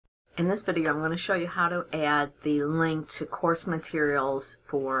In this video, I'm going to show you how to add the link to course materials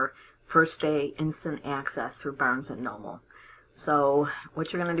for First Day Instant Access through Barnes & Noble. So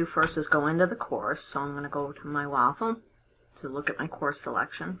what you're going to do first is go into the course. So I'm going to go to my waffle to look at my course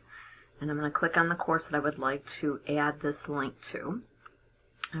selections. And I'm going to click on the course that I would like to add this link to.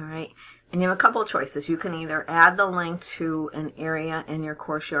 Alright, and you have a couple of choices. You can either add the link to an area in your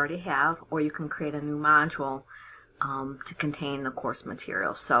course you already have, or you can create a new module to contain the course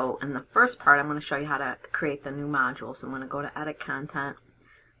material. So in the first part, I'm going to show you how to create the new module. So I'm going to go to Edit Content.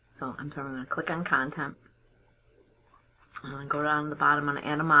 So I'm going to click on Content. I'm going to go down to the bottom. I'm going to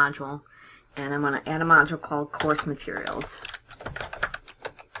add a module. And I'm going to add a module called Course Materials.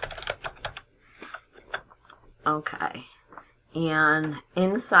 Okay. And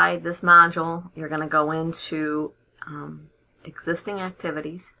inside this module, you're going to go into Existing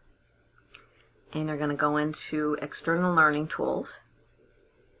Activities. And you're going to go into External Learning Tools.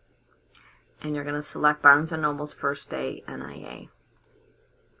 And you're going to select Barnes & Noble's First Day NIA.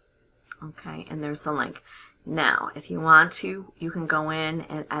 Okay, and there's the link. Now, if you want to, you can go in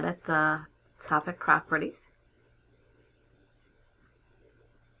and edit the topic properties.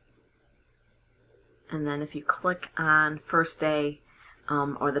 And then if you click on First Day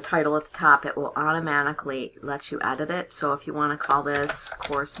or the title at the top, it will automatically let you edit it. So if you want to call this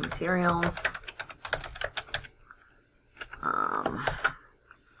Course Materials,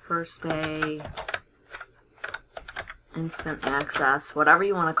 First Day Instant Access, whatever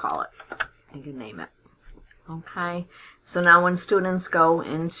you want to call it, you can name it. Okay, so now when students go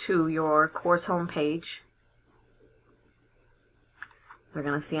into your course homepage, they're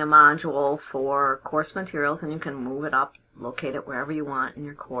going to see a module for course materials, and you can move it up, locate it wherever you want in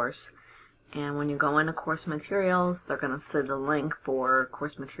your course. And when you go into course materials, they're going to see the link for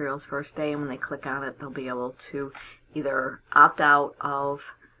course materials First Day, and when they click on it, they'll be able to either opt out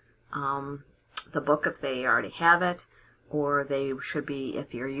of the book if they already have it, or they should be,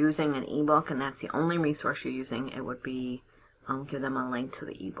 if you're using an ebook and that's the only resource you're using, it would be give them a link to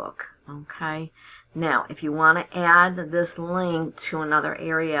the ebook. Okay. Now, if you want to add this link to another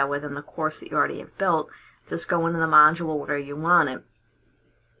area within the course that you already have built, just go into the module where you want it,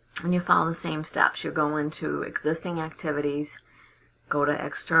 and you follow the same steps. You go into Existing Activities, go to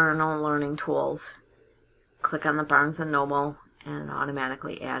External Learning Tools, click on the Barnes & Noble, and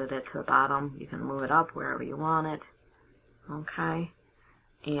automatically added it to the bottom. You can move it up wherever you want it. Okay.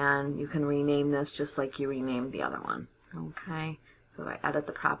 And you can rename this just like you renamed the other one. Okay. So if I edit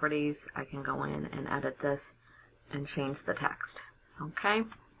the properties, I can go in and edit this and change the text. Okay.